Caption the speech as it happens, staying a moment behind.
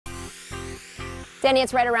Danny,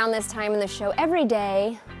 it's right around this time in the show every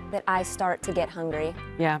day that I start to get hungry.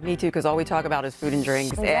 Yeah, me too, because all we talk about is food and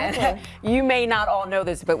drinks. Exactly. And you may not all know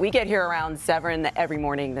this, but we get here around 7 every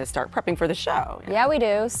morning to start prepping for the show. Yeah, we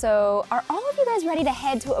do. So are all of you guys ready to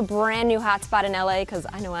head to a brand new hotspot in LA? Because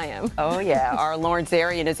I know I am. Oh yeah, our Lawrence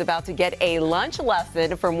Arian is about to get a lunch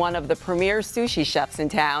lesson from one of the premier sushi chefs in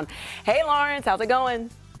town. Hey Lawrence, how's it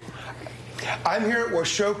going? I'm here at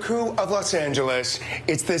Washoku of Los Angeles.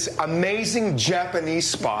 It's this amazing Japanese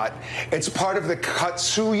spot. It's part of the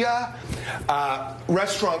Katsuya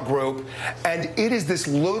restaurant group, and it is this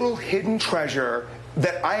little hidden treasure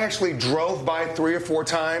that I actually drove by 3 or 4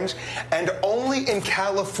 times, and only in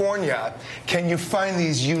California can you find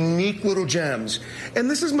these unique little gems. And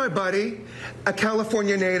this is my buddy, a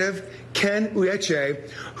California native, Ken Ueche,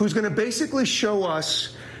 who's going to basically show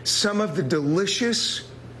us some of the delicious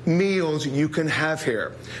meals you can have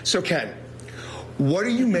here. So Ken, what are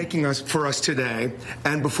you making for us today?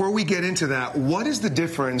 And before we get into that, what is the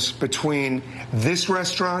difference between this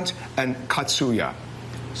restaurant and Katsuya?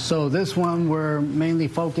 So this one, we're mainly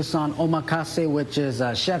focused on omakase, which is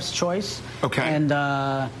chef's choice, and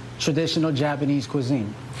traditional Japanese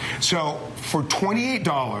cuisine. So for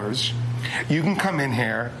 $28, you can come in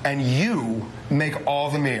here and you make all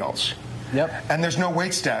the meals. Yep. And there's no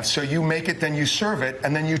wait staff, so you make it, then you serve it,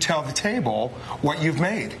 and then you tell the table what you've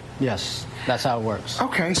made. Yes, that's how it works.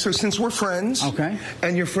 Okay, so since we're friends,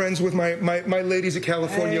 and you're friends with my ladies at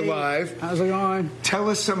California Live, how's it going? Tell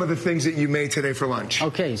us some of the things that you made today for lunch.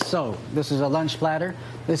 Okay, so this is a lunch platter.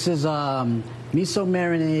 This is miso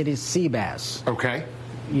marinated sea bass. Okay.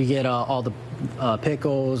 You get all the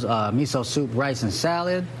pickles, miso soup, rice, and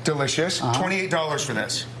salad. Delicious. $28 for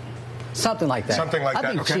this. Something like that. Something like that.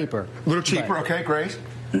 I think cheaper. A little cheaper. Okay, great.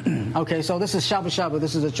 Okay, so this is shabu shabu.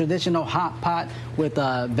 This is a traditional hot pot with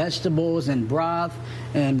vegetables and broth,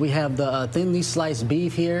 and we have the thinly sliced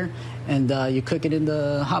beef here, and you cook it in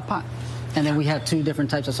the hot pot. And then we have 2 different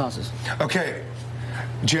types of sauces. Okay,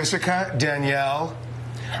 Jessica, Danielle,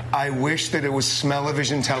 I wish that it was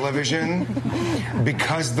smell-o-vision television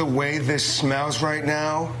because the way this smells right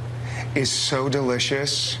now is so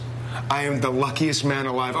delicious. I am the luckiest man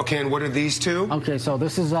alive. Okay, and what are these 2? Okay, so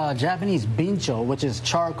this is Japanese bincho, which is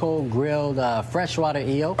charcoal grilled freshwater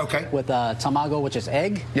eel. Okay. With tamago, which is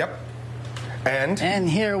egg. Yep. And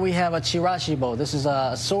here we have a chirashi bowl. This is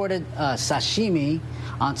assorted sashimi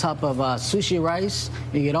on top of sushi rice.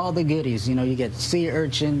 You get all the goodies. You know, you get sea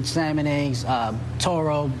urchin, salmon eggs,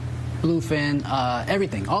 toro, bluefin,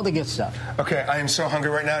 everything, all the good stuff. Okay, I am so hungry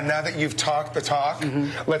right now. Now that you've talked the talk,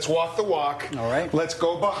 let's walk the walk. All right. Let's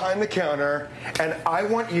go behind the counter, and I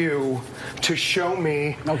want you to show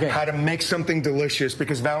me how to make something delicious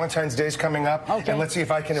because Valentine's Day is coming up, and let's see if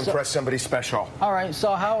I can impress somebody special. All right,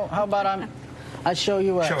 so how about I show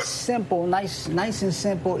you a simple, nice and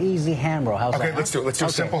simple, easy hand roll. How's that? Okay, let's do it. Let's do a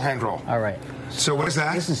simple hand roll. All right. So what is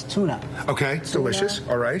that? This is tuna. Okay, it's delicious.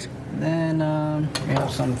 All right. Then we have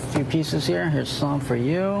some few pieces here. Here's some for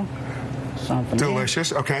you. Some for me.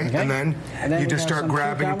 Delicious. Okay. And then you just start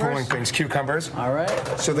grabbing and pulling things. Cucumbers. All right.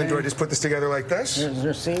 So then do I just put this together like this? Here's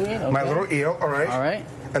your seaweed. Okay. My little eel. All right. All right.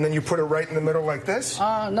 And then you put it right in the middle like this?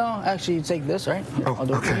 No, actually you take this, right? Here, I'll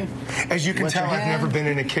do it for you. As you can tell, I've never been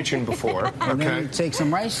in a kitchen before. And then you take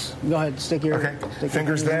some rice. Go ahead, stick your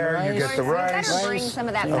fingers there. You get the rice. You better bring some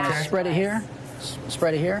of that back. Spread it here.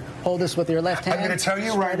 Spread it here. Hold this with your left hand. I'm going to tell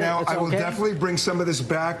you right now, I will definitely bring some of this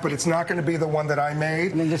back, but it's not going to be the one that I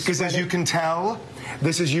made. Because as you can tell,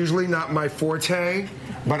 this is usually not my forte,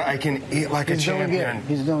 but I can eat like a champion.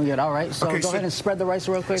 He's doing good. All right. So go ahead and spread the rice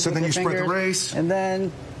real quick. So then you spread the rice. And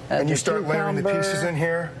then you start layering the pieces in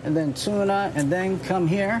here. And then tuna, and then come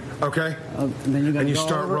here. Okay. And then you're going to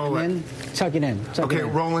start rolling. And then tuck it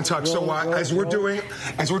in. Roll and tuck. So as we're doing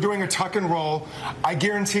a tuck and roll, I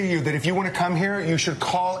guarantee you that if you want to come here, you should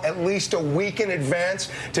call at least a week in advance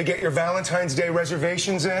to get your Valentine's Day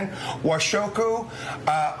reservations in. Washoku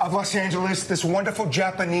of Los Angeles, this wonderful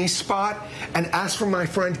Japanese spot, and ask for my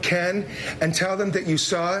friend Ken and tell them that you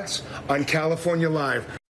saw us on California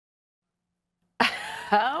Live.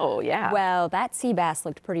 Oh, yeah. Well, that sea bass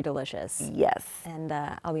looked pretty delicious. Yes. And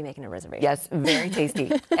I'll be making a reservation. Yes, very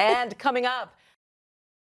tasty. And coming up,